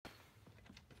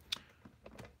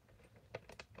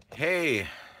Hey,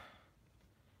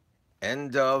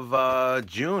 end of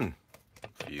June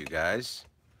for you guys.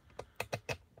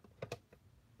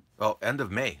 Oh, end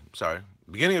of May. Sorry.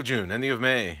 Beginning of June, ending of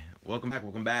May. Welcome back,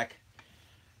 welcome back,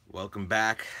 welcome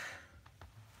back.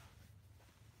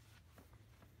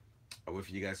 I'll wait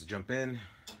for you guys to jump in.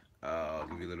 I'll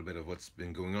give you a little bit of what's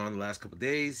been going on the last couple of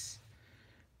days,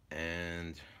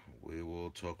 and we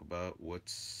will talk about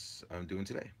what's I'm doing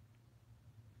today.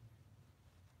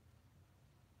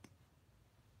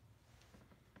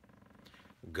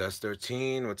 Gus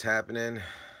 13, what's happening?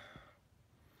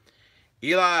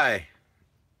 Eli,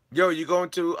 yo, you going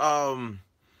to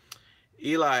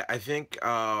Eli, I think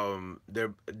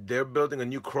they're building a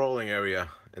new crawling area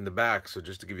in the back. So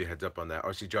just to give you a heads up on that.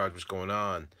 RC George, what's going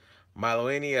on?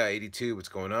 Miloania 82, what's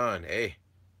going on? Hey.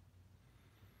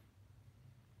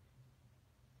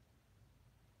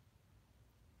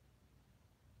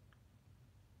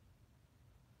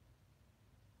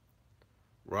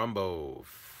 Rumbo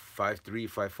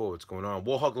 5354, what's going on?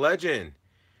 Warhawk Legend.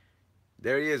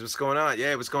 There he is. What's going on?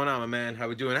 Yeah, what's going on, my man? How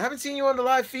we doing? I haven't seen you on the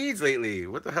live feeds lately.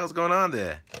 What the hell's going on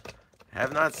there?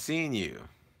 Have not seen you.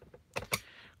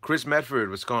 Chris Medford,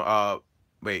 what's going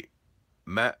wait.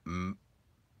 Meaford?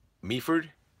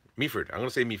 Meaford. I'm gonna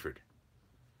say Meaford.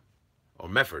 Or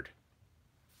Mefford.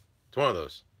 It's one of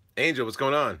those. Angel, what's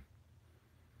going on?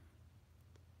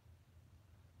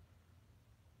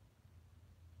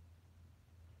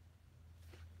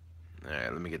 All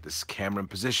right, let me get this camera in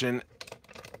position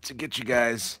to get you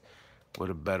guys.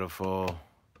 What a beautiful.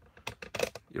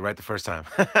 You're right the first time.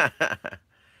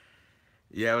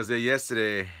 Yeah, I was there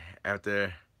yesterday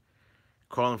after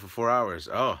crawling for 4 hours.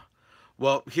 Oh,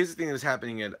 well, here's the thing that's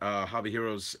happening at Hobby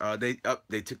Heroes. They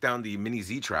took down the mini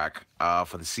Z track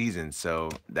for the season,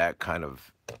 so that kind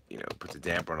of puts a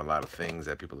damper on a lot of things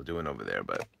that people are doing over there.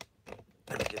 But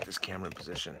let me get this camera in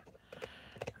position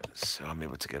so I'm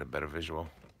able to get a better visual.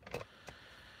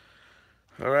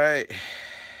 All right.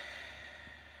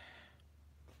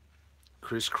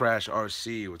 Chris Crash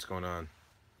RC, what's going on?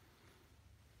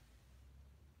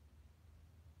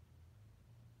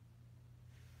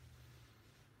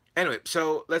 Anyway,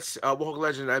 so let's Walk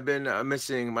Legend. I've been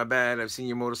missing. My bad. I've seen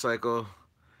your motorcycle.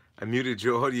 I muted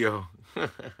your audio.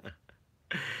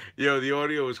 Yo, the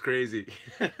audio was crazy.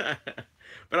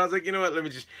 But I was like, you know what? Let me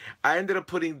just. I ended up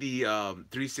putting the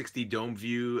 360 dome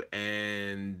view,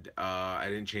 and I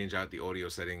didn't change out the audio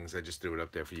settings. I just threw it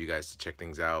up there for you guys to check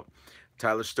things out.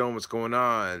 Tyler Stone, what's going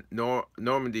on?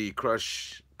 Normandy,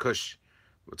 Crush, Kush,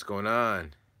 what's going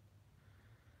on?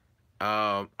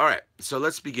 All right, so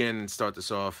let's begin and start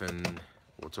this off, and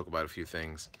we'll talk about a few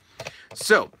things.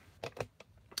 So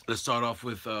let's start off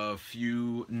with a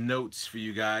few notes for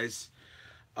you guys.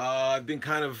 I've been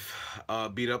kind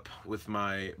of beat up with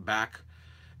my back.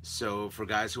 So for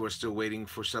guys who are still waiting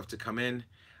for stuff to come in,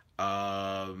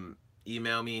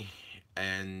 email me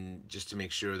and just to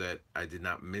make sure that I did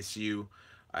not miss you.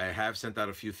 I have sent out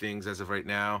a few things as of right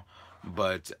now,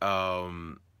 but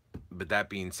that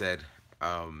being said,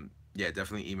 yeah,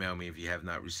 definitely email me if you have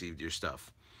not received your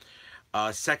stuff.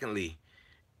 Secondly,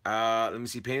 let me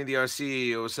see. Painting the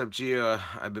RC. What's up, Gia?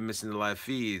 I've been missing the live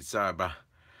feed. Sorry, bro.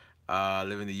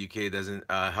 Living in the UK doesn't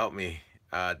help me.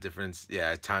 Difference,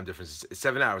 yeah, time difference. It's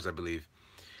 7 hours, I believe.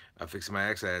 I'm fixing my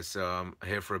access, so I'm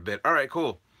here for a bit. All right,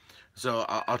 cool. So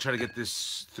I'll try to get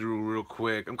this through real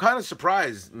quick. I'm kind of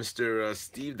surprised Mr.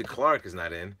 Steve DeClark is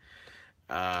not in.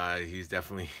 He's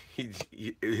definitely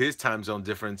his time zone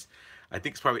difference. I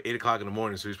think it's probably 8 o'clock in the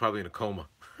morning, so he's probably in a coma.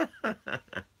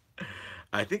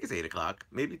 I think it's 8 o'clock.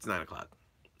 Maybe it's 9 o'clock.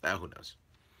 Who knows?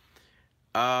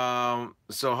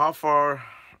 So how far?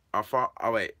 How far?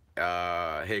 Oh wait.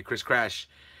 Hey, Chris Crash.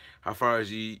 How far is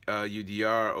the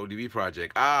UDR ODB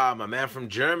project? Ah, my man from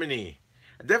Germany.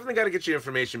 I definitely got to get you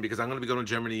information because I'm going to be going to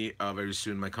Germany very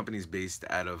soon. My company's based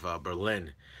out of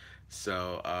Berlin,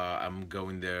 so I'm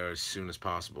going there as soon as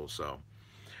possible. So,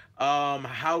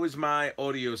 how is my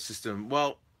audio system?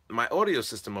 Well, my audio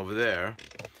system over there,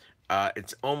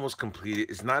 it's almost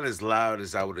completed. It's not as loud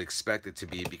as I would expect it to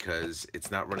be because it's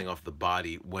not running off the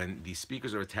body. When the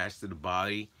speakers are attached to the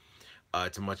body,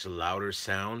 it's a much louder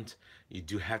sound. You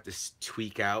do have to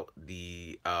tweak out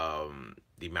the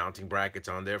mounting brackets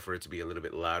on there for it to be a little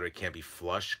bit louder. It can't be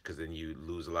flush because then you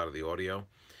lose a lot of the audio.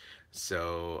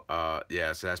 So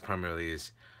yeah, so that's primarily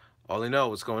is all I know.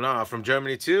 What's going on from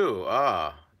Germany too?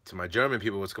 To my German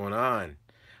people, what's going on?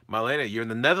 Marlena, you're in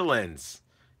the Netherlands.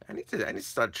 I need to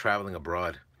start traveling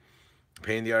abroad.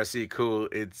 Paying the RC, cool.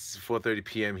 It's 4:30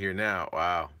 p.m. here now.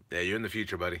 Wow. Yeah, you're in the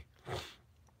future, buddy.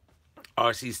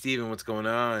 RC Steven, what's going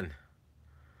on?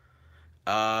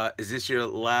 Is this your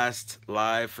last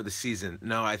live for the season?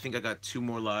 No, I think I got two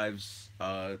more lives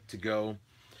to go,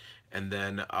 and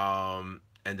then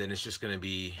it's just gonna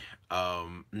be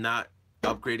not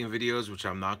upgrading videos, which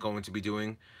I'm not going to be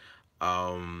doing.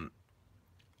 Um,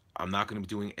 I'm not going to be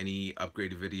doing any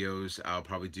upgraded videos. I'll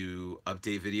probably do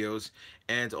update videos,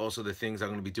 and also the things I'm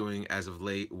going to be doing as of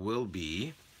late will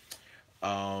be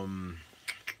um,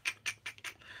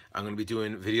 I'm going to be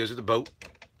doing videos of the boat.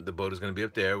 The boat is going to be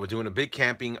up there. We're doing a big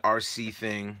camping RC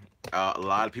thing. A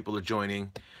lot of people are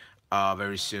joining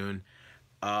very soon.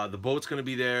 The boat's going to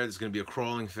be there. There's going to be a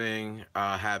crawling thing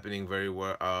happening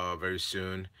very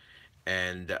soon,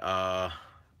 and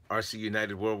RC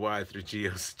United Worldwide through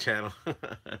Geo's channel.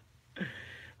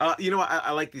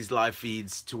 I like these live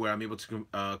feeds to where I'm able to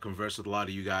converse with a lot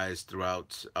of you guys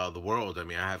throughout the world. I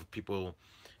mean, I have people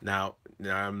now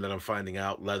that I'm finding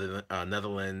out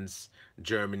Netherlands,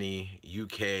 Germany,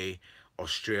 UK,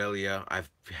 Australia. I've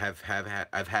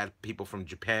had people from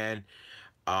Japan,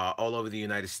 all over the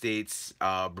United States,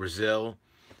 Brazil.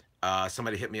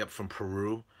 Somebody hit me up from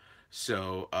Peru.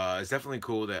 So it's definitely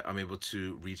cool that I'm able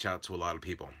to reach out to a lot of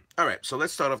people. All right, so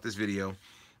let's start off this video,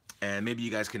 and maybe you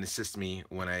guys can assist me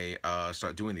when I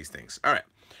start doing these things. All right,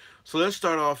 so let's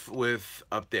start off with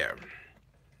up there.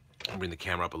 I'll bring the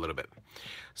camera up a little bit.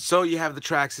 So you have the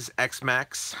TRAXXAS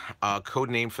X-Max. Code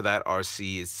name for that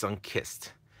RC is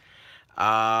Sunkissed.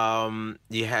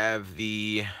 You have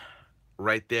the,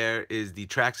 right there is the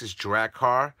TRAXXAS drag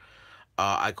car.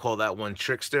 I call that one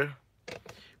Trickster.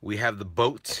 We have the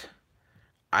boat.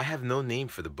 I have no name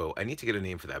for the boat. I need to get a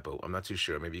name for that boat. I'm not too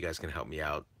sure. Maybe you guys can help me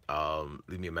out.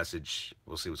 Leave me a message.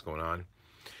 We'll see what's going on.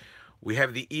 We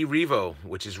have the E-Revo,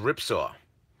 which is Ripsaw.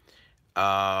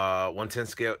 110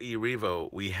 scale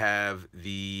E-Revo. We have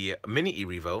the mini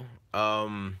E-Revo.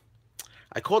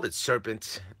 I called it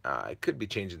Serpent. I could be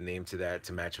changing the name to that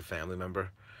to match a family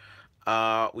member.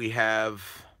 We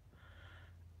have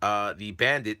the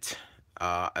Bandit.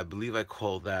 I believe I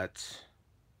called that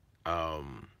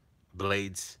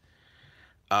Blades.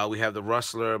 We have the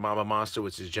Rustler Mama Monster,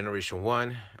 which is Generation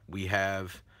 1. We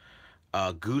have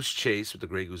Goose Chase with the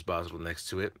Grey Goose Boswell next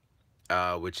to it,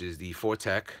 which is the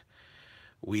Fortec.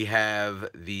 We have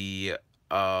the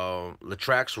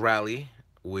Latrax Rally,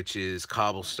 which is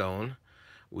Cobblestone.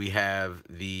 We have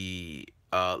the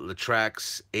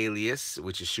Latrax Alias,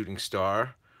 which is Shooting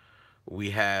Star.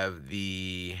 We have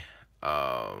the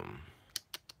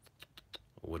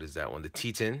what is that one? The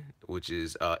Teton, which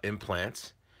is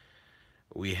Implant.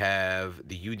 We have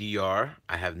the UDR.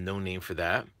 I have no name for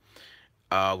that.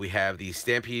 We have the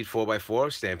Stampede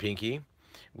 4x4, Stampinky.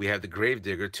 We have the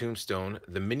Gravedigger, Tombstone.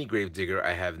 The Mini Gravedigger,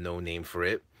 I have no name for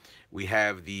it. We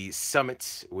have the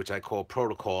Summit, which I call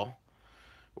Protocol.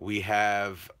 We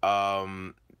have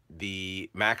the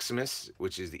Maximus,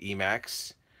 which is the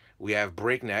Emax. We have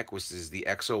Breakneck, which is the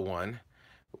XO1.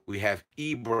 We have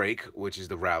E-Break, which is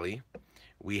the Rally.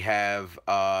 We have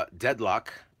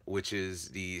Deadlock, which is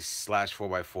the slash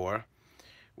 4x4.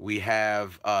 We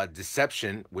have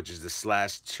Deception, which is the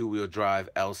slash two-wheel drive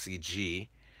LCG.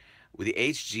 With the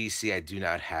HGC, I do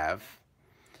not have.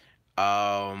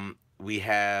 We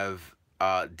have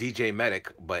DJ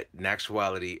Medic, but in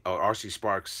actuality, or RC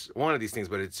Sparks, one of these things,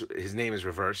 but his name is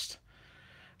reversed.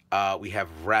 We have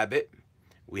Rabbit.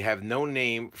 We have no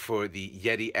name for the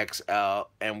Yeti XL,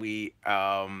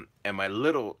 and my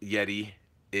little Yeti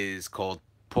is called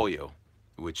Pollo,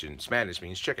 which in Spanish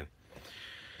means chicken.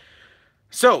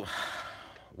 So,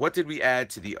 what did we add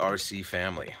to the RC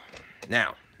family?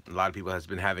 Now, a lot of people has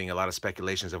been having a lot of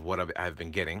speculations of what I've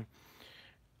been getting.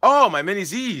 Oh, my mini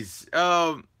Z's.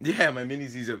 Yeah, my mini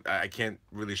Z's. I can't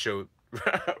really show it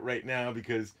right now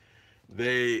because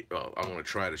well, I want to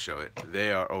try to show it.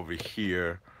 They are over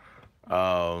here.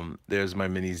 There's my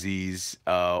mini Z's.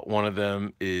 One of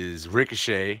them is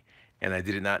Ricochet, and I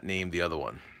did not name the other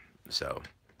one. So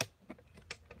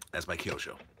that's my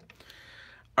Kyosho.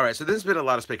 All right, so there's been a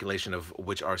lot of speculation of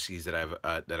which RCs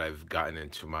that I've gotten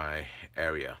into my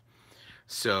area.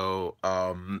 So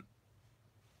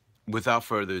without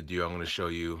further ado, I'm going to show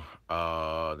you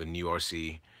the new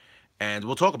RC, and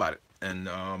we'll talk about it. And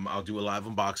I'll do a live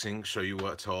unboxing, show you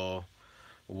what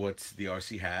the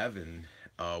RC have, and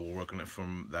we'll work on it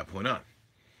from that point on.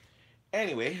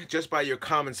 Anyway, just by your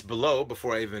comments below,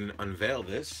 before I even unveil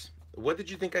this, what did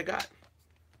you think I got?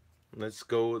 Let's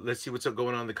see what's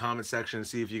going on in the comment section,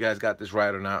 see if you guys got this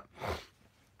right or not.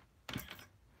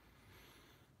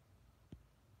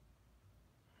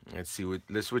 Let's see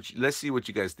what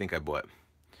you guys think I bought.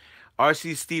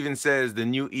 RC Steven says the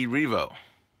new E-Revo.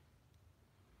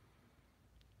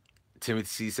 Timothy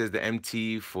C says the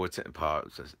MT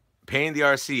 410 says paying the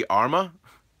RC Arma.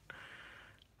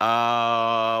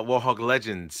 Warhawk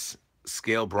Legends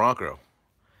scale Bronco.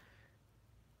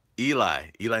 Eli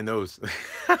knows.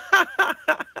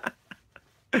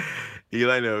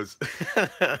 Eli knows.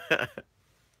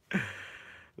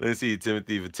 Let's see,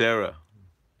 Timothy Vatera.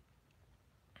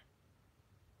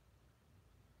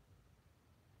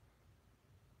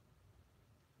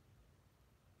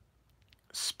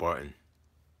 Spartan.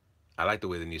 I like the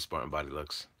way the new Spartan body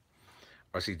looks.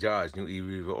 RC Dodge, new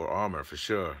E-Reaver or Armor for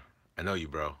sure. I know you,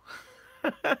 bro.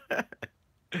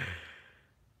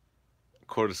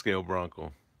 Quarter scale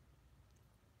Bronco.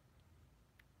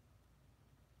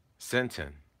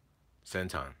 Centon.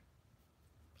 Centon.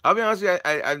 I'll be honest with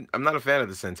you, I'm not a fan of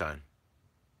the Centon.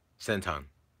 Centon.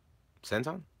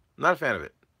 Centon? I'm not a fan of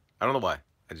it. I don't know why.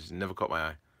 I just never caught my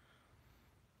eye.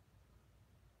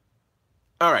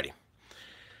 Alrighty.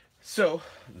 So,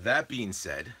 that being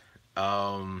said,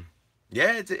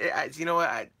 yeah, you know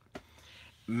what,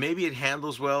 maybe it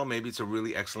handles well, maybe it's a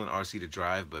really excellent RC to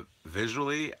drive, but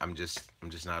visually, I'm just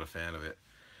not a fan of it.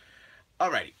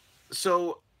 Alrighty,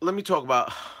 so let me talk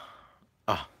about,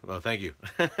 oh, well, thank you.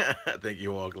 Thank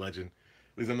you, Walk Legend.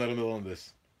 At least I'm not in the middle of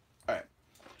this. Alright,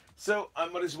 so I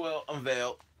might as well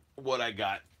unveil what I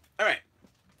got. Alright,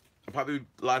 probably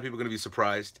a lot of people are going to be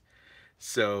surprised.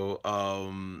 So,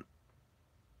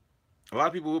 a lot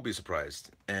of people will be surprised,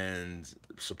 and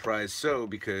surprised so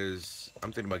because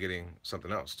I'm thinking about getting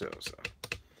something else too. So,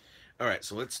 all right,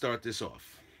 so let's start this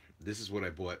off. This is what I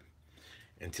bought.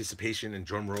 Anticipation and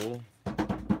drum roll. All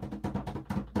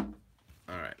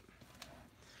right.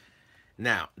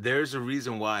 Now, there's a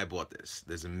reason why I bought this.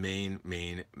 There's a main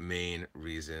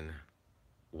reason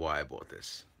why I bought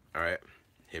this. All right,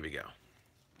 here we go.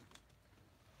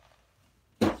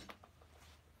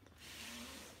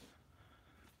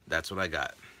 That's what I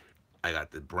got. I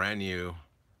got the brand new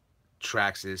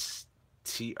TRAXXAS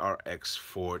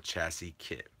TRX4 chassis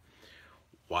kit.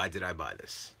 Why did I buy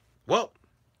this? Well,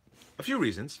 a few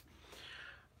reasons.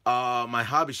 My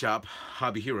hobby shop,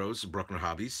 Hobby Heroes, Bruckner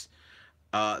Hobbies,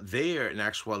 they are in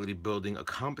actuality building a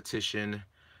competition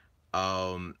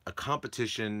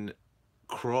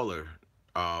crawler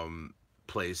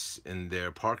place in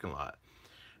their parking lot.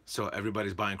 So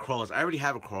everybody's buying crawlers. I already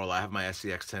have a crawler. I have my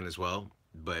SCX10 as well,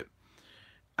 but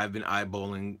I've been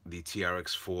eyeballing the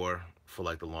TRX4 for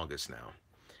like the longest now.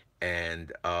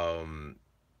 And oh,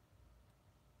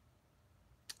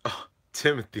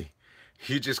 Timothy,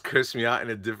 you just cursed me out in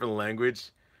a different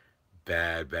language.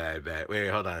 Bad. Wait,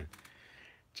 hold on.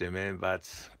 Jermaine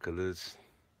Bats Kaluz.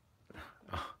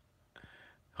 Oh,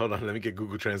 hold on, let me get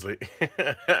Google Translate.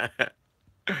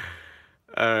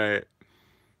 All right.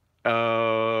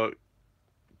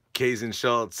 Kazin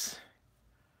Schultz.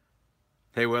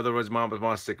 Hey, where are the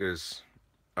Mamba stickers?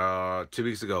 2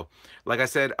 weeks ago. Like I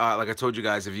said, like I told you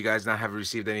guys, if you guys not have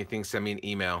received anything, send me an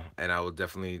email and I will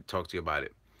definitely talk to you about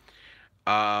it.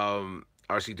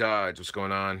 RC Dodge, what's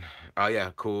going on? Oh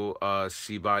yeah, cool.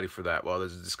 C body for that. Well,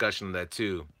 there's a discussion on that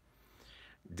too.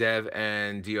 Dev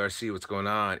and DRC, what's going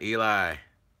on? Eli,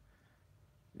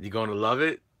 you going to love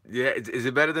it? Yeah, is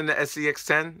it better than the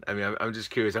SCX10? I mean, I'm just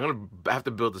curious. I'm gonna have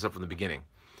to build this up from the beginning.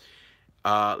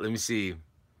 Let me see.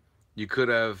 You could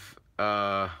have,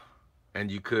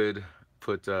 and you could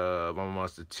put Mama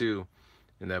Monster 2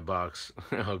 in that box.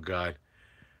 Oh God,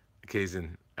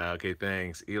 Kazin. Okay,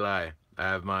 thanks. Eli, I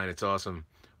have mine. It's awesome.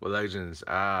 What Legends?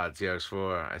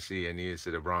 TRX4. I see. I need to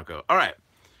see the Bronco. All right.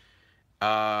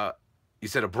 You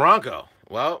said a Bronco.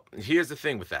 Well, here's the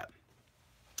thing with that.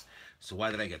 So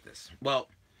why did I get this? Well,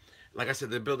 like I said,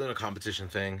 they're building a competition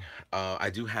thing. I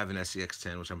do have an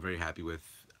SCX10, which I'm very happy with.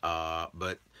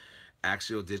 But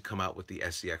Axial did come out with the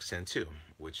SCX10 too,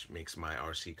 which makes my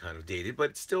RC kind of dated,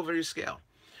 but it's still very scale.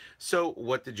 So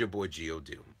what did your boy Gio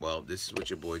do? Well, this is what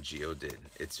your boy Gio did.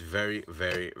 It's very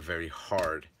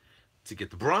hard to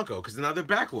get the Bronco because now they're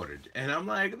back ordered. And I'm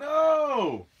like,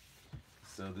 no!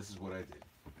 So this is what I did.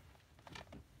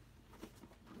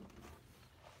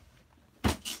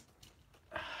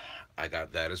 I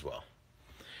got that as well.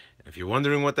 If you're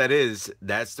wondering what that is,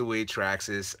 that's the way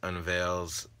TRAXXAS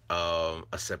unveils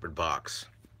a separate box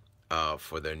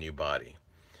for their new body.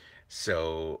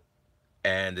 So,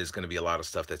 and there's going to be a lot of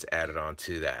stuff that's added on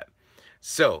to that.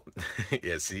 So,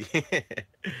 yeah, see?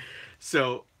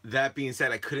 So, that being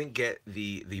said, I couldn't get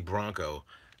the Bronco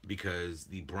because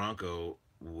the Bronco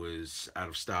was out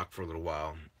of stock for a little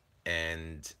while.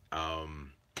 And I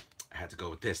had to go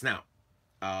with this. Now,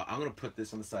 I'm going to put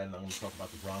this on the side and I'm going to talk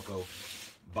about the Bronco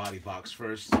body box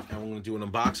first. And we're going to do an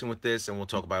unboxing with this and we'll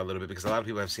talk about it a little bit because a lot of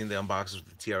people have seen the unboxings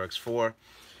with the TRX4.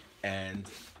 And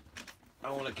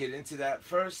I want to get into that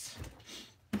first.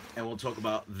 And we'll talk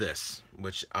about this,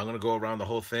 which I'm going to go around the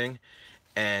whole thing.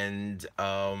 and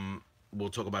we'll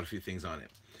talk about a few things on it.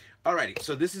 Alrighty,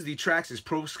 so this is the TRAXXAS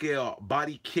Pro Scale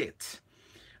Body Kit,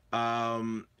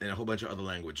 and a whole bunch of other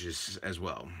languages as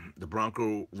well. The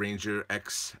Bronco Ranger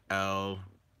XLT.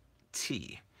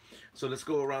 So let's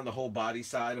go around the whole body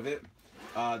side of it.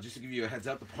 Just to give you a heads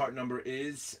up, the part number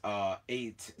is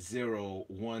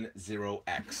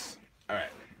 8010X. All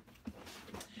right,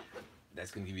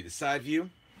 that's going to give you the side view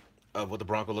of what the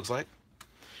Bronco looks like,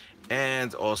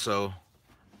 and also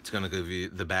it's going to give you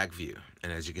the back view.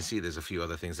 And as you can see, there's a few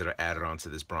other things that are added onto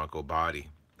this Bronco body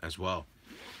as well.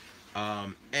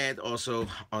 And also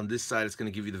on this side, it's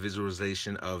going to give you the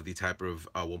visualization of the type of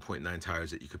 1.9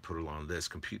 tires that you could put along this.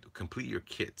 Complete your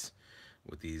kit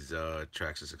with these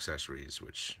TRAXXAS accessories,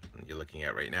 which you're looking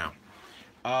at right now.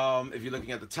 If you're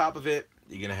looking at the top of it,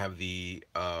 you're going to have the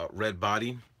red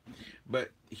body. But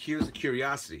here's the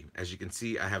curiosity. As you can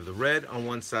see, I have the red on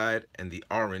one side and the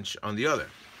orange on the other.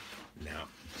 Now,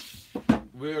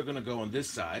 we're going to go on this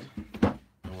side,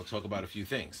 and we'll talk about a few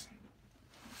things.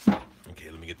 Okay,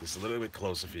 let me get this a little bit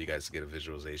closer for you guys to get a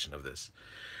visualization of this.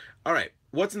 All right,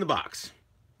 what's in the box?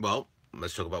 Well,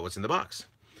 let's talk about what's in the box.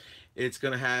 It's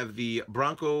going to have the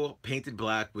Bronco painted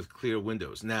black with clear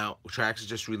windows. Now, TRAXXAS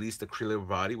just released the clear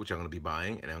body, which I'm going to be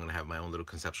buying, and I'm going to have my own little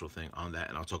conceptual thing on that,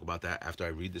 and I'll talk about that after I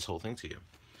read this whole thing to you.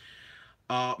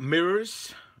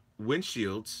 Mirrors,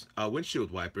 windshields,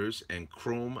 windshield wipers, and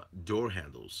chrome door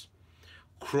handles.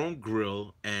 Chrome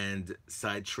grille and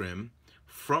side trim.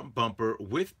 Front bumper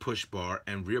with push bar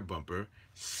and rear bumper,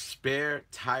 spare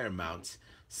tire mounts,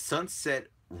 sunset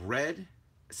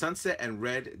and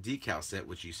red decal set,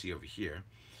 which you see over here.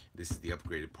 This is the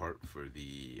upgraded part for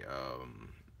the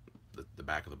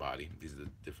back of the body. These are the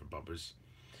different bumpers,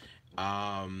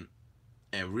 and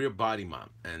rear body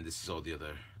mount. And this is all the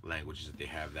other languages that they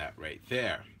have that right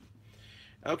there.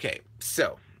 Okay,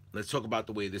 so let's talk about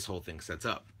the way this whole thing sets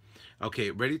up.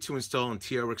 Okay, ready to install on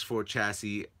TRX4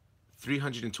 chassis.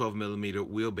 312 millimeter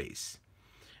wheelbase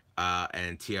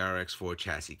and TRX4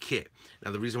 chassis kit. Now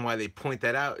the reason why they point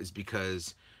that out is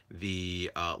because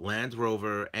the Land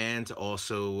Rover and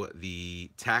also the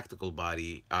tactical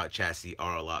body chassis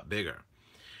are a lot bigger.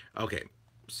 Okay,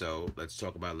 so let's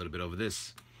talk about a little bit over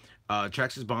this.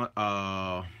 TRAXXAS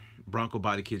Bronco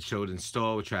body kit showed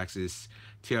install with TRAXXAS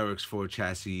TRX4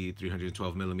 chassis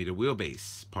 312 millimeter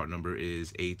wheelbase. Part number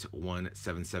is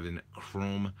 8177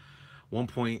 chrome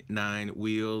 1.9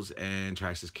 wheels and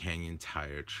TRAXXAS Canyon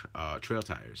tire trail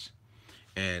tires,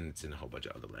 and it's in a whole bunch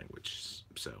of other languages.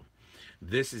 So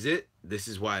this is it. This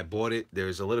is why I bought it.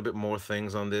 There's a little bit more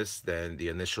things on this than the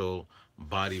initial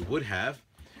body would have.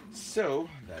 So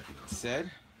that being said,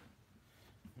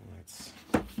 let's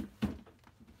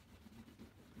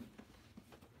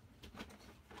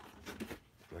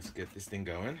get this thing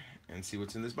going and see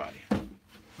what's in this body.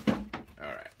 All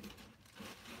right.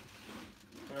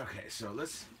 Okay, so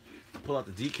let's pull out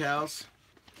the decals.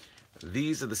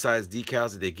 These are the size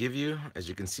decals that they give you. As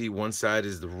you can see, one side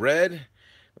is the red,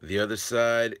 the other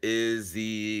side is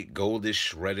the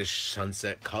goldish reddish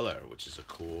sunset color, which is a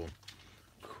cool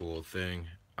thing.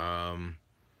 I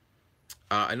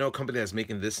know a company that's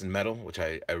making this in metal, which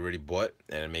I already bought,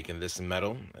 and making this in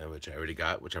metal, which I already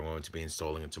got, which I'm going to be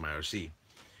installing into my RC.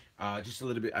 Just a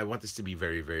little bit. I want this to be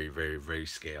very, very, very, very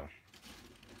scale.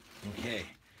 Okay.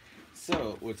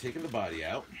 So we're taking the body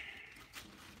out.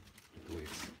 Wait,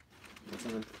 what's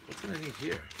underneath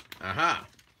here? Aha!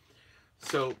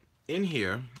 So in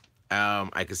here,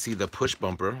 I can see the push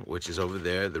bumper, which is over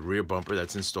there. The rear bumper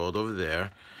that's installed over there.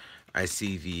 I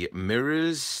see the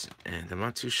mirrors, and I'm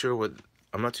not too sure what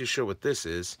this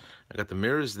is. I got the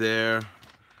mirrors there,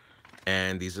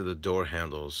 and these are the door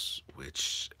handles.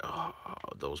 Which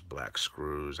those black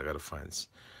screws. I gotta find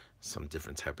some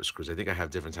different type of screws. I think I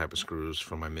have different type of screws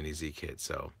from my Mini Z kit.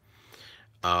 So,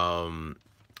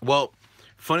 well,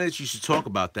 funny that you should talk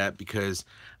about that because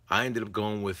I ended up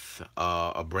going with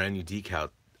a brand new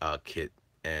decal kit,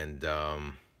 and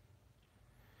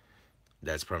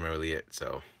that's primarily it.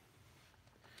 So,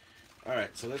 all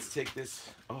right. So let's take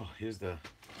this. Oh, here's the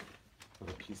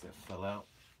other piece that fell out.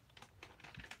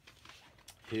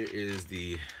 Here is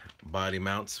the body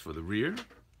mounts for the rear.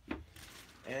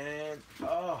 And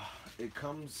it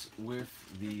comes with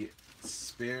the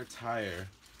spare tire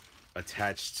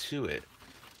attached to it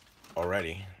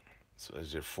already. So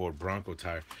there's your Ford Bronco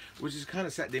tire, which is kind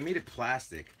of sad. They made it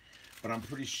plastic, but I'm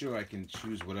pretty sure I can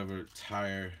choose whatever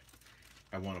tire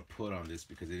I want to put on this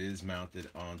because it is mounted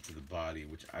onto the body,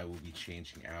 which I will be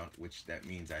changing out, which that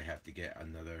means I have to get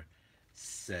another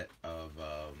set of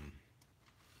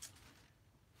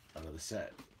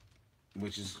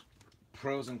which is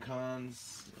pros and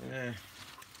cons.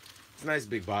 It's a nice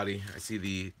big body. I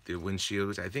see the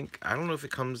windshield. I don't know if it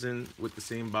comes in with the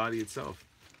same body itself.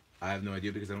 I have no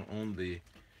idea because I don't own the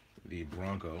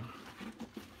Bronco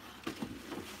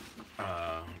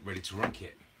ready to run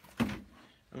kit. I'm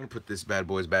gonna put this bad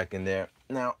boys back in there.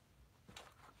 Now,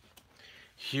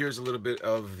 here's a little bit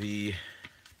of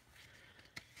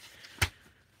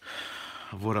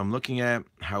what I'm looking at,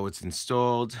 how it's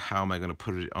installed, how am I gonna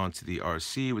put it onto the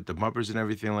RC with the bumpers and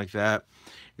everything like that.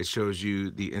 It shows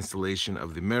you the installation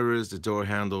of the mirrors, the door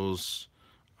handles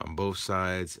on both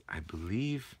sides. I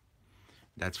believe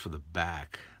that's for the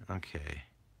back. Okay,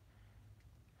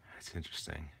 that's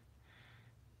interesting.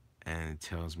 And it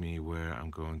tells me where I'm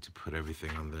going to put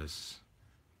everything on this.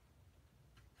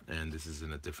 And this is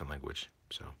in a different language.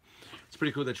 So it's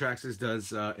pretty cool that TRAXXAS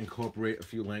does incorporate a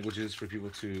few languages for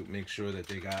people to make sure that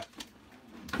they got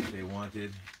what they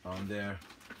wanted on their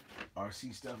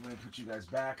RC stuff. I'm going to put you guys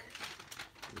back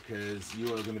because you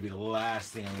are going to be the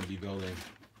last thing I'm going to be building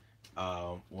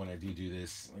when I do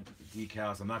this. The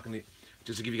decals, I'm not going to,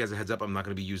 just to give you guys a heads up, I'm not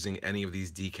going to be using any of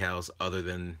these decals other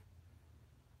than,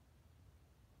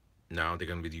 no, they're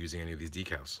going to be using any of these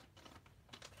decals.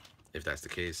 If that's the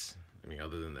case, I mean,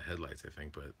 other than the headlights, I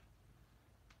think, but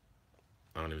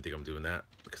I don't even think I'm doing that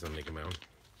because I'm making my own.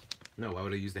 No, why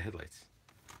would I use the headlights?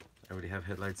 I already have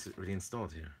headlights already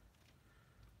installed here.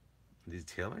 These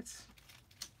taillights?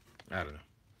 I don't know.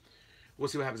 We'll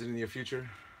see what happens in the near future,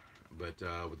 but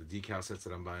with the decal sets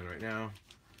that I'm buying right now,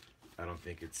 I don't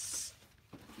think it's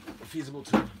feasible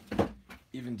to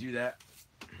even do that.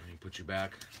 Let me put you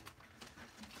back.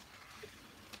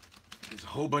 There's a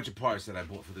whole bunch of parts that I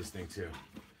bought for this thing too.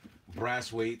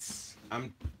 Brass weights.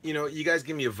 You know, you guys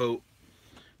give me a vote.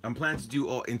 I'm planning to do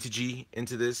all integy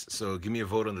into this, so give me a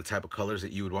vote on the type of colors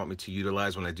that you would want me to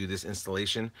utilize when I do this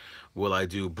installation. Will I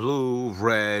do blue,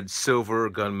 red, silver,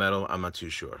 gunmetal? I'm not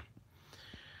too sure.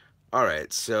 All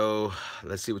right, so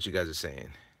let's see what you guys are saying.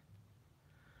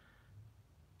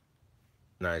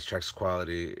 Nice, TRAXXAS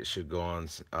quality. It should go on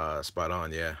spot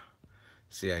on, yeah.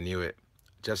 See, I knew it.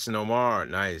 Justin Omar,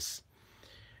 nice.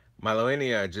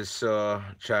 Miloania, I just saw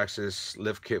TRAXXAS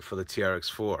lift kit for the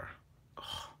TRX4.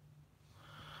 Oh,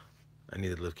 I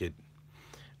need a lift kit.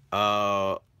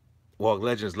 Walk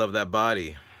Legends, love that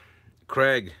body.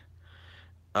 Craig,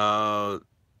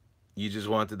 you just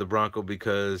wanted the Bronco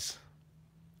because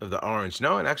of the orange.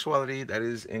 No, in actuality, that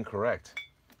is incorrect.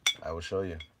 I will show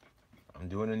you. I'm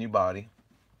doing a new body.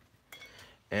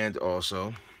 And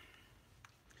also,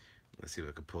 let's see if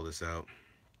I can pull this out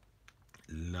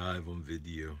live on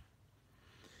video.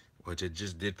 Which I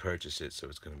just did purchase it, so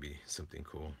it's going to be something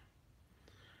cool.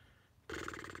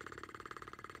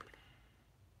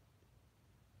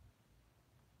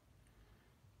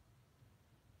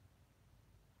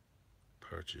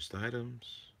 Purchased items.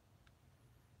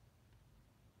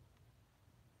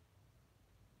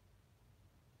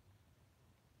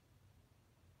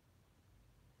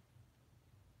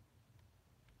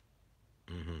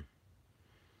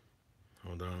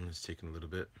 Hold on, it's taking a little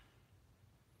bit.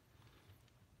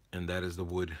 And that is the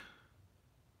wood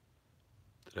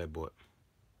that I bought.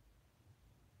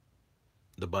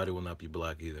 The body will not be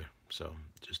black either, so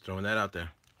just throwing that out there.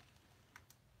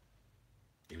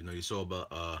 Even though you saw about,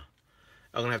 I'm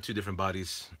gonna have two different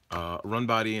bodies, a run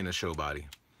body and a show body.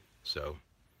 So,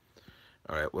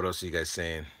 all right, what else are you guys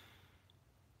saying?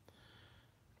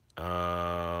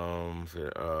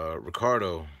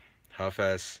 Ricardo, how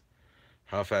fast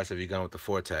have you gone with the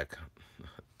Fortec?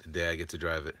 The day I get to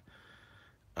drive it.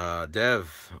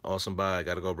 Dev, awesome buy.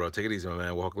 Gotta go, bro. Take it easy, my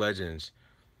man. Walk Legends.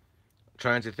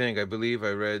 Trying to think. I believe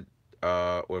I read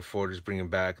where Ford is bringing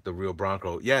back the real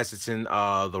Bronco. Yes, it's in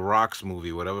the Rocks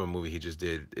movie, whatever movie he just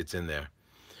did. It's in there.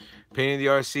 Painting the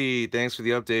RC. Thanks for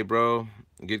the update, bro.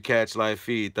 Good catch, live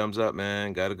feed. Thumbs up,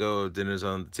 man. Gotta go. Dinner's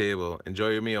on the table. Enjoy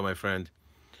your meal, my friend.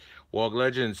 Walk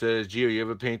Legend says, Gio, you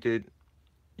ever painted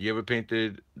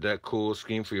that cool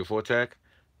scheme for your Fortec?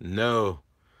 No.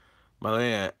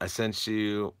 Malaya, I sent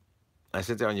it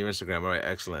on your Instagram. All right,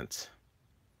 excellent.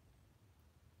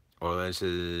 Or that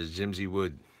says Jimsy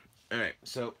Wood. All right,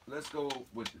 so let's go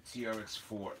with the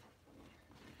TRX4.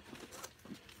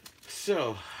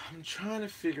 So I'm trying to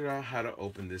figure out how to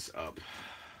open this up.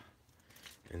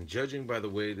 And judging by the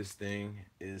way this thing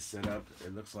is set up,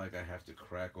 it looks like I have to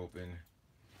crack open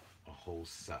a whole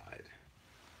side.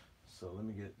 So let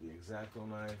me get the X-Acto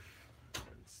knife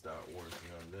and start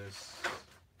working on this.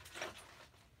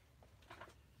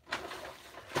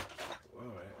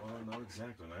 Alright, well, no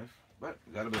X-Acto knife, but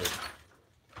got a blade.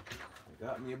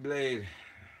 Got me a blade.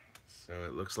 So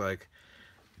it looks like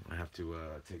I have to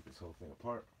take this whole thing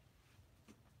apart.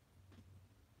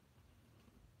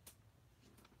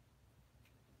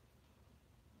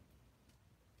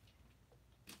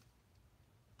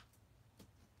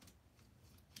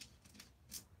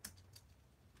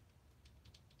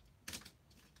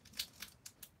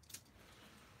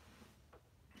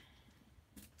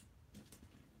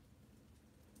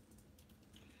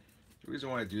 The reason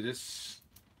why I do this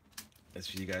is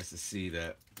for you guys to see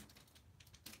that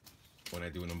when I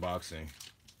do an unboxing,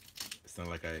 it's not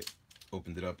like I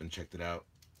opened it up and checked it out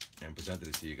and presented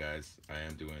it to you guys. I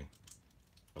am doing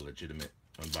a legitimate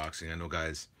unboxing. I know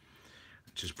guys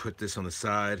just put this on the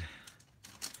side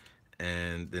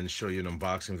and then show you an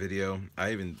unboxing video.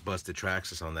 I even busted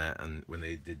TRAXXAS on that, and when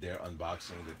they did their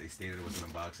unboxing, that they stated it was an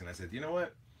unboxing. I said, you know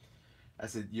what? I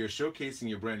said, you're showcasing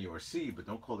your brand new RC, but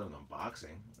don't call it an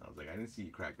unboxing. I was like, I didn't see you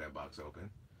crack that box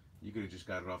open. You could have just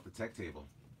got it off the tech table,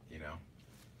 you know?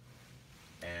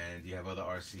 And you have other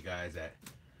RC guys that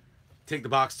take the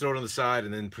box, throw it on the side,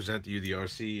 and then present you the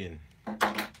RC, and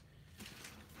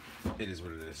it is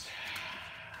what it is.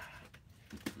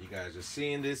 You guys are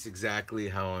seeing this exactly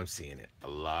how I'm seeing it. A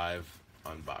live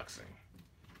unboxing.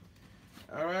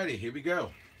 Alrighty, here we go.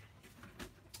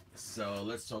 So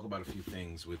let's talk about a few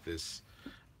things with this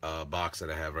box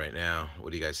that I have right now.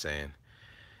 What are you guys saying?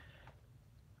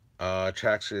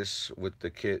 TRAXXAS with the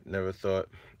kit. Never thought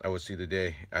I would see the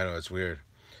day. I know, it's weird.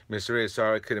 Mr. Ray,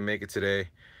 sorry I couldn't make it today.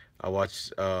 I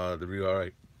watched the review.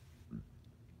 Alright.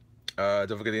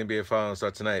 Don't forget the NBA Finals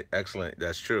start tonight. Excellent.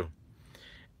 That's true.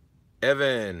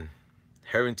 Evan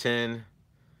Harrington.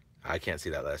 I can't see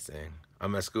that last name.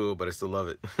 I'm at school, but I still love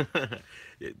it.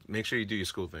 Make sure you do your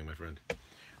school thing, my friend.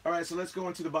 Alright, so let's go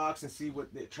into the box and see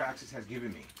what the TRAXXAS has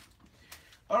given me.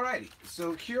 Alrighty,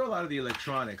 so here are a lot of the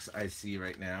electronics I see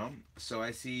right now. So I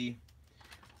see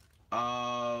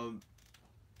 1,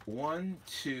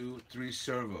 2, 3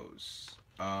 servos.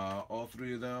 All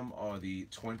 3 of them are the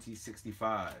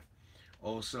 2065.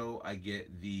 Also, I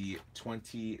get the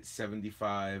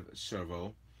 2075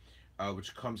 servo,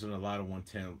 which comes in a lot of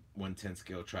 110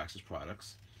 scale TRAXXAS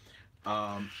products.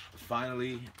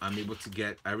 Finally, I'm able to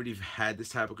get, I already had this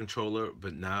type of controller,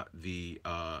 but not the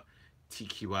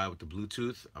TQI with the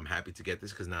Bluetooth. I'm happy to get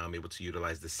this because now I'm able to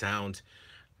utilize the sound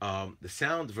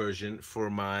version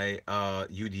for my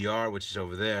UDR, which is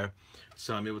over there.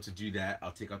 So I'm able to do that.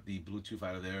 I'll take up the Bluetooth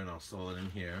out of there and I'll install it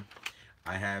in here.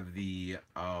 I have the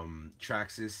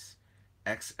TRAXXAS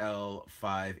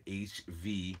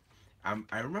XL5HV.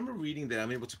 I remember reading that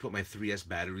I'm able to put my 3S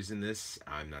batteries in this.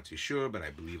 I'm not too sure, but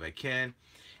I believe I can.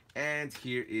 And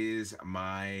here is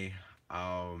my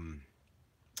TQI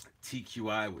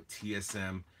with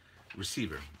TSM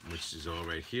receiver, which is all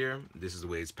right here. This is the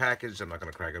way it's packaged. I'm not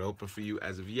going to crack it open for you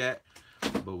as of yet,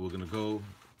 but we're going to go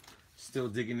still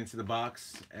digging into the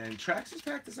box. And TRAXXAS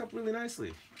packed this up really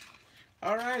nicely.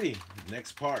 Alrighty,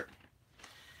 next part.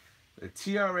 The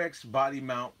TRX body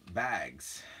mount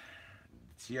bags.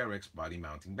 TRX body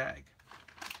mounting bag.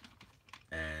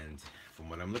 And from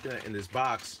what I'm looking at in this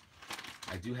box,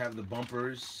 I do have the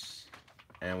bumpers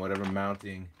and whatever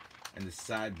mounting and the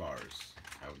sidebars,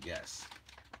 I would guess.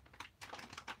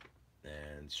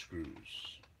 And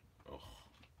screws. Oh,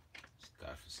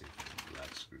 godforsaken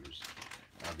black screws.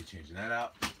 I'll be changing that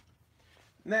out.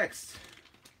 Next.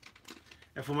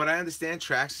 And from what I understand,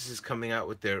 TRAXXAS is coming out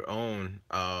with their own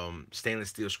stainless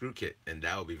steel screw kit, and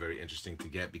that will be very interesting to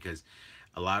get because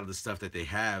a lot of the stuff that they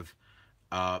have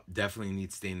definitely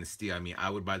needs stainless steel. I mean, I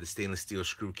would buy the stainless steel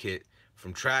screw kit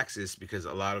from TRAXXAS because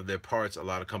a lot of their parts, a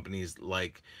lot of companies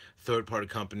like third-party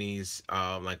companies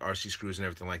like RC Screws and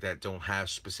everything like that don't have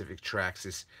specific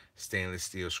TRAXXAS stainless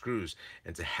steel screws,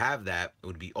 and to have that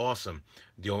would be awesome.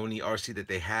 The only RC that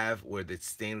they have where the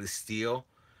stainless steel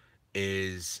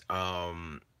is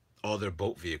all their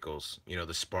boat vehicles, you know,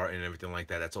 the Spartan and everything like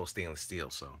that. That's all stainless steel.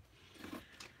 So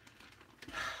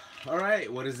all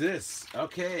right, what is this?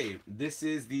 Okay, this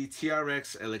is the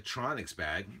TRX electronics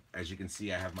bag. As you can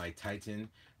see, I have my Titan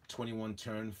 21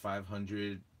 turn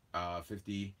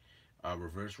 550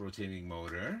 reverse rotating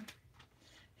motor.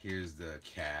 Here's the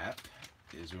cap.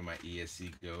 Here's where my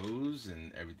ESC goes,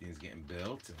 and everything's getting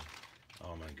built. And,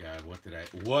 oh my God, what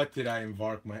did I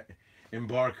embark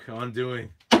on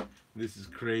doing? This is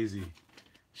crazy.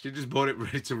 Should just bought it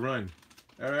ready to run.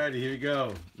 Alrighty, here we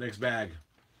go. Next bag.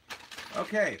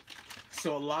 Okay,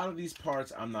 so a lot of these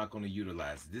parts I'm not going to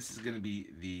utilize. This is going to be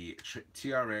the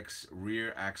TRX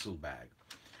rear axle bag.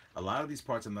 A lot of these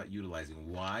parts I'm not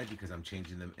utilizing. Why? Because I'm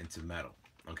changing them into metal.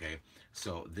 Okay,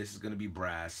 so this is going to be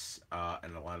brass,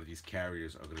 and a lot of these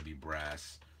carriers are going to be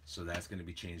brass. So that's going to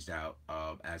be changed out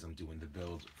as I'm doing the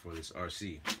build for this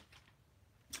RC.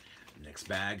 Next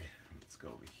bag. Let's go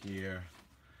over here.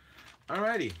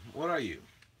 Alrighty, what are you?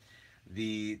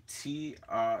 The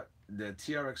TRX4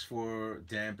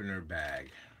 dampener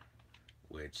bag,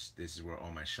 which this is where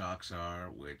all my shocks are.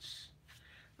 Which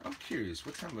I'm curious,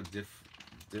 what kind of diff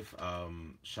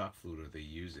shock fluid are they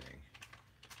using?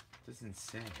 Doesn't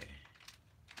say.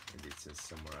 Maybe it says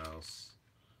somewhere else.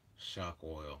 Shock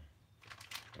oil.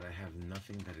 but I have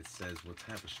nothing that it says what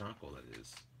type of shock all that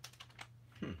is.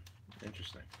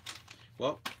 Interesting.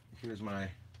 Well, here's my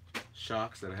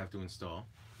shocks that I have to install.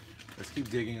 Let's keep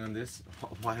digging on this.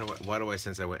 Why do I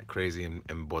sense I went crazy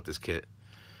and bought this kit?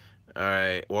 All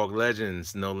right, Walk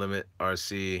Legends, No Limit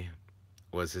RC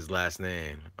was his last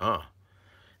name. Oh,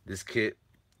 this kit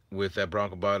with that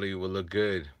Bronco body will look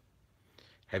good.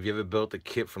 Have you ever built a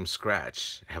kit from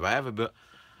scratch? Have I ever built?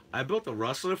 I built a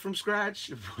rustler from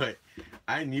scratch, but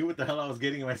I knew what the hell I was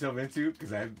getting myself into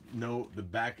because I know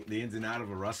the ins and out of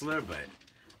a rustler. But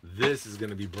this is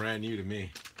gonna be brand new to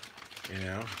me, you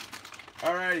know.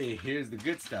 Alrighty, here's the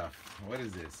good stuff. What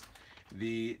is this?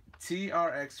 The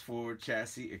TRX4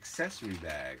 chassis accessory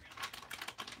bag.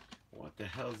 What the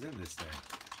hell's in this thing?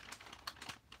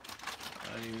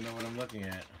 I don't even know what I'm looking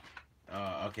at.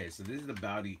 Okay, so this is the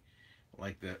body,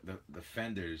 like the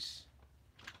fenders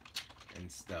and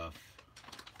stuff.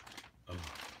 Oh.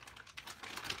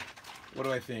 What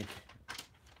do I think?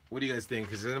 What do you guys think?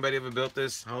 Has anybody ever built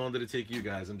this? How long did it take you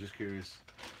guys? I'm just curious.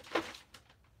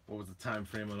 What was the time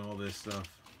frame on all this stuff?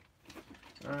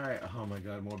 All right. Oh my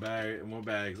God, more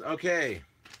bags. Okay.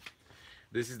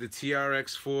 This is the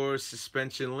TRX4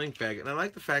 suspension link bag, and I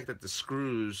like the fact that the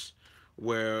screws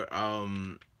where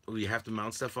we have to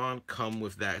mount stuff on come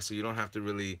with that, so you don't have to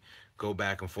really go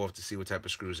back and forth to see what type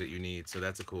of screws that you need. So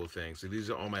that's a cool thing. So these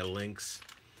are all my links,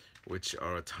 which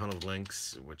are a ton of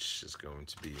links, which is going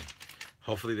to be,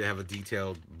 hopefully they have a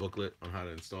detailed booklet on how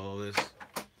to install all this.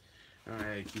 All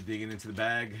right, keep digging into the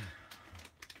bag.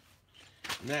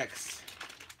 Next,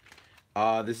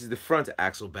 this is the front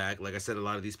axle bag. Like I said, a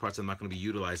lot of these parts I'm not going to be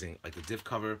utilizing. Like the diff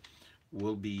cover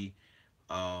will be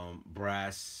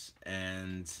brass,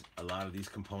 and a lot of these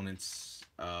components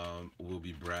will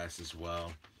be brass as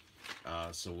well.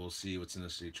 So we'll see what's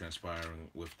initially transpiring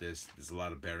with this. There's a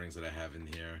lot of bearings that I have in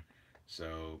here,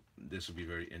 so this will be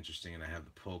very interesting. And I have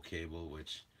the pull cable,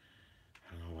 which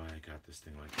I don't know why I got this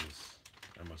thing like this.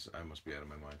 I must be out of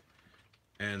my mind.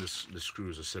 And the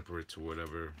screws are separate to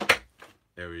whatever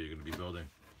area you're going to be building.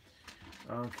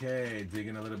 Okay,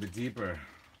 digging a little bit deeper.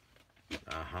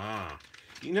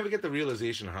 You never get the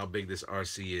realization of how big this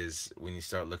RC is when you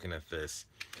start looking at this.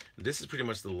 This is pretty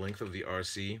much the length of the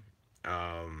RC.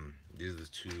 These are the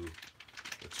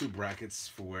two brackets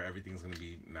for where everything's going to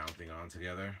be mounting on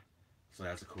together. So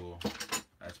that's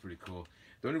pretty cool.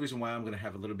 The only reason why I'm going to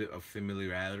have a little bit of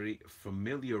familiarity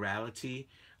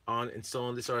on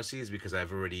installing this RC is because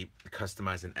I've already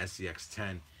customized an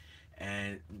SCX10,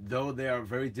 and though they are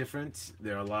very different,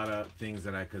 there are a lot of things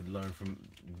that I could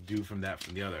do from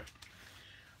the other.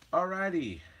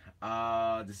 Alrighty,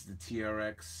 this is the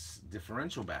TRX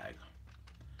differential bag.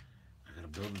 I gotta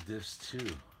build the diffs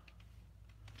too.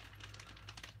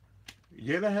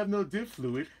 Yet I have no diff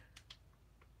fluid.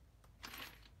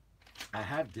 I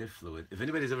have diff fluid. If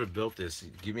anybody's ever built this,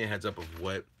 give me a heads up of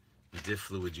what diff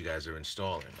fluid you guys are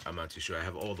installing. I'm not too sure. I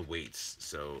have all the weights,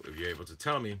 so if you're able to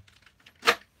tell me,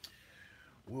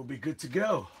 we'll be good to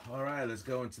go. All right, let's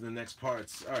go into the next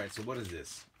parts. All right, so what is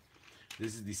this?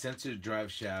 This is the sensor drive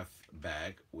shaft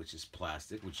bag, which is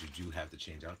plastic, which you do have to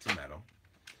change out to metal.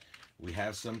 We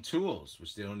have some tools,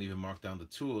 which they don't even mark down the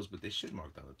tools, but they should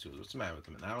mark down the tools. What's the matter with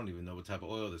them? And I don't even know what type of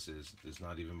oil this is. It's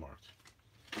not even marked.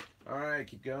 All right,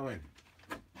 keep going.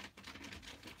 All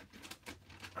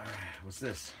right, what's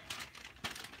this?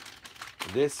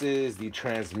 This is the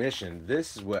transmission.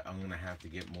 This is what I'm going to have to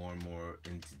get more and more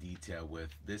into detail with.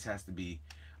 This has to be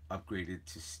upgraded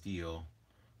to steel,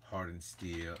 hardened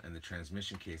steel, and the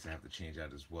transmission case I have to change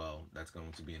out as well. That's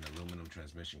going to be an aluminum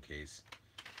transmission case,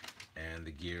 and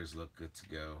the gears look good to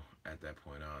go at that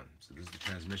point on. So this is the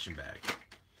transmission bag.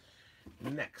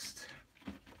 Next.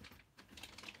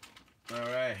 All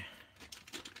right.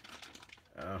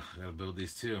 Oh, I gotta build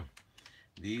these too.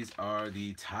 These are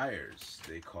the tires.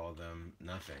 They call them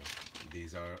nothing.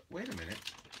 These are, wait a minute.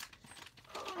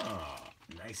 Oh,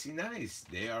 nicey nice.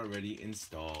 They are already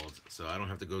installed. So I don't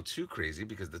have to go too crazy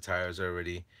because the tires are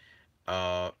already,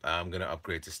 I'm gonna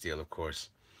upgrade to steel, of course.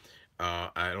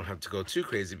 I don't have to go too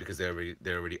crazy because they're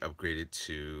already upgraded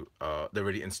to, they're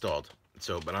already installed.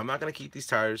 So, but I'm not gonna keep these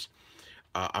tires.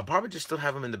 I'll probably just still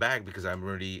have them in the bag because I'm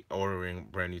already ordering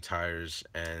brand new tires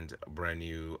and brand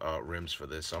new rims for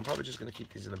this. So I'm probably just going to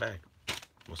keep these in the bag.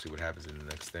 We'll see what happens in the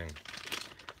next thing.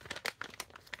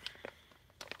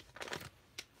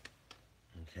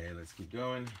 Okay, let's keep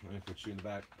going. Let me put you in the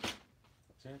back. Is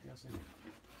there anything else in here?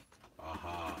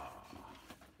 Aha.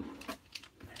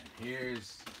 And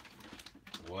here's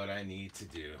what I need to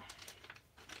do.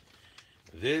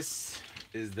 This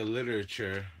is the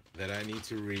literature that I need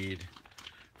to read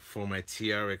for my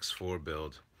TRX4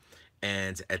 build.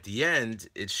 And at the end,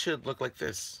 it should look like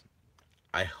this.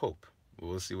 I hope.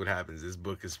 We'll see what happens. This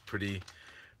book is pretty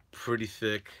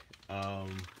thick.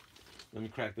 Um, Let me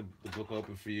crack the book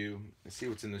open for you and see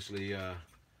what's initially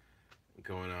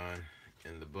going on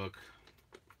in the book.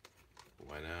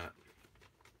 Why not?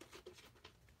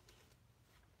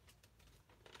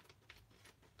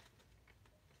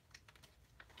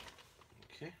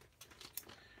 Okay,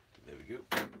 there we go.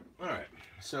 All right,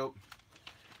 so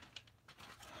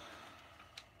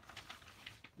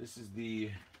this is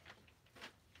the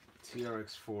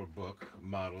TRX4 book,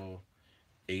 model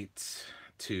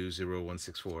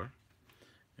 820164.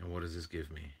 And what does this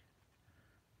give me?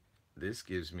 This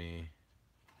gives me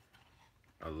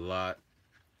a lot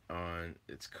on,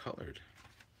 it's colored.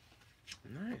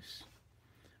 Nice.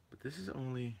 But this is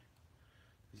only,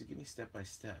 does it give me step by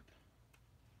step?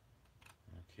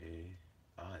 Okay.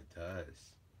 Ah, it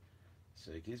does.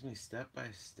 So it gives me step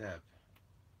by step,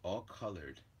 all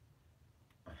colored,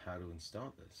 on how to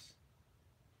install this.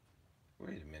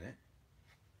 Wait a minute.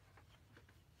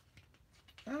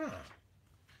 Ah.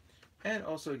 And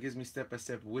also it gives me step by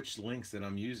step which links that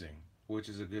I'm using, which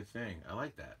is a good thing. I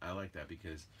like that. I like that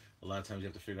because a lot of times you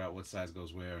have to figure out what size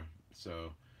goes where.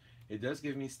 So it does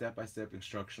give me step by step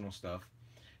instructional stuff.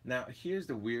 Now here's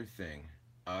the weird thing.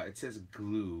 It says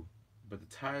glue, but the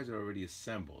tires are already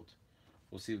assembled.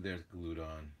 We'll see if they're glued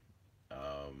on,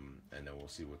 and then we'll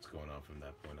see what's going on from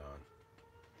that point on.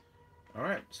 All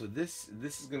right, so this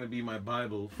is going to be my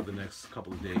Bible for the next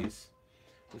couple of days.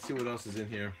 Let's see what else is in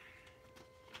here.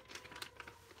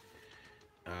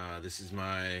 This is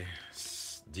my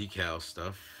decal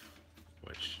stuff,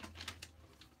 which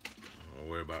I don't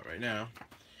worry about right now.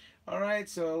 All right,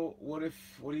 so what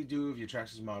do you do if your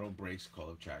TRAXXAS model breaks call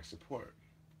of track support?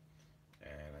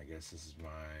 And I guess this is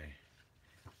my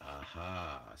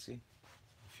aha. See,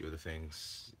 a few other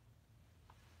things.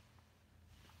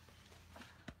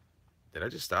 Did I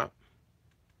just stop?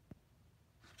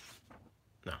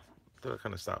 No, I thought I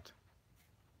kind of stopped.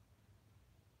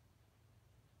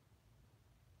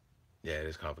 Yeah, it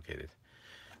is complicated.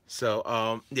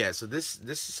 So yeah, so this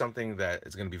is something that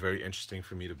is going to be very interesting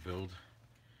for me to build.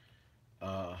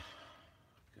 God.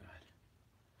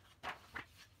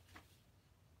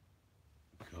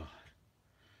 God.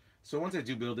 So once I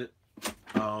do build it,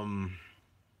 I'll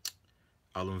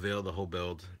unveil the whole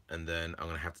build, and then I'm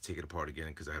gonna have to take it apart again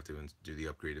because I have to do the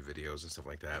upgraded videos and stuff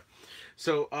like that.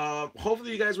 So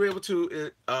hopefully you guys were able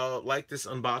to like this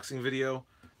unboxing video.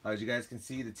 As you guys can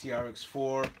see, the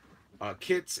TRX4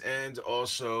 kits and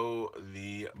also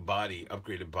the body,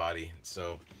 upgraded body.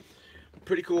 So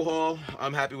pretty cool haul.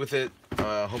 I'm happy with it.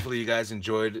 Hopefully you guys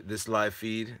enjoyed this live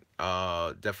feed.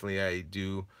 Definitely I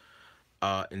do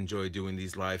enjoy doing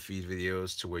these live feed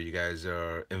videos to where you guys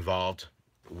are involved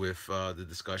with the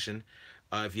discussion.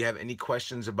 If you have any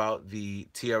questions about the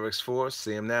TRX4,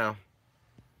 say them now.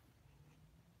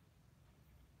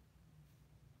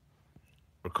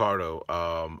 Ricardo,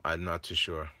 I'm not too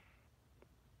sure.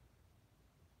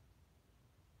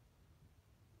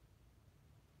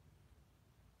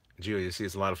 Gio, you see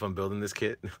it's a lot of fun building this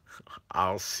kit?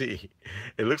 I'll see.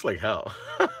 It looks like hell.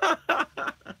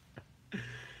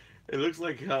 It looks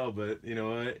like hell, but you know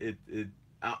what?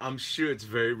 I'm sure it's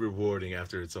very rewarding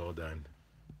after it's all done.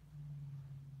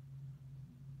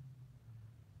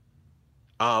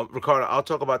 Ricardo, I'll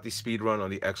talk about the speed run on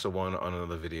the EXO-1 on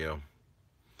another video.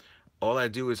 All I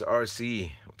do is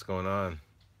RC. What's going on?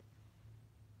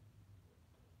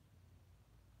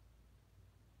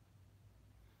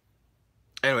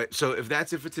 Anyway, so if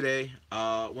that's it for today,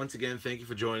 once again, thank you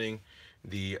for joining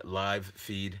the live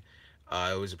feed.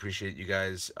 I always appreciate you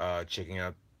guys checking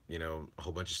out, you know, a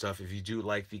whole bunch of stuff. If you do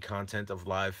like the content of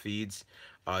live feeds,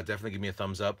 definitely give me a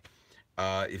thumbs up.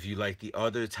 If you like the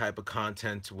other type of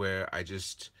content where I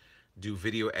just do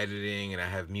video editing and I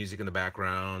have music in the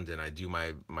background and I do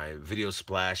my video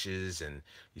splashes and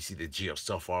you see the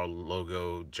GIOSTEALTHR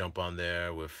logo jump on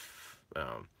there with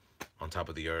on top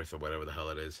of the earth or whatever the hell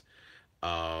it is.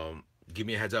 Um, Give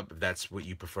me a heads up if that's what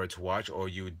you prefer to watch or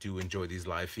you do enjoy these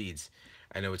live feeds.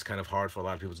 I know it's kind of hard for a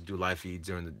lot of people to do live feeds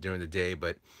during the day,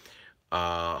 but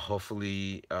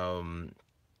hopefully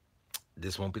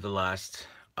this won't be the last.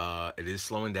 It is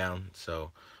slowing down,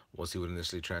 so we'll see what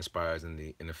initially transpires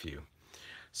in a few.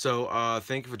 So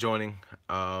thank you for joining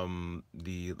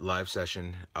the live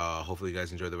session. Hopefully you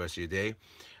guys enjoy the rest of your day.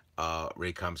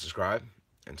 Rate, comment, subscribe,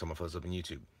 and tell my fellas up on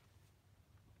YouTube.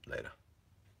 Later.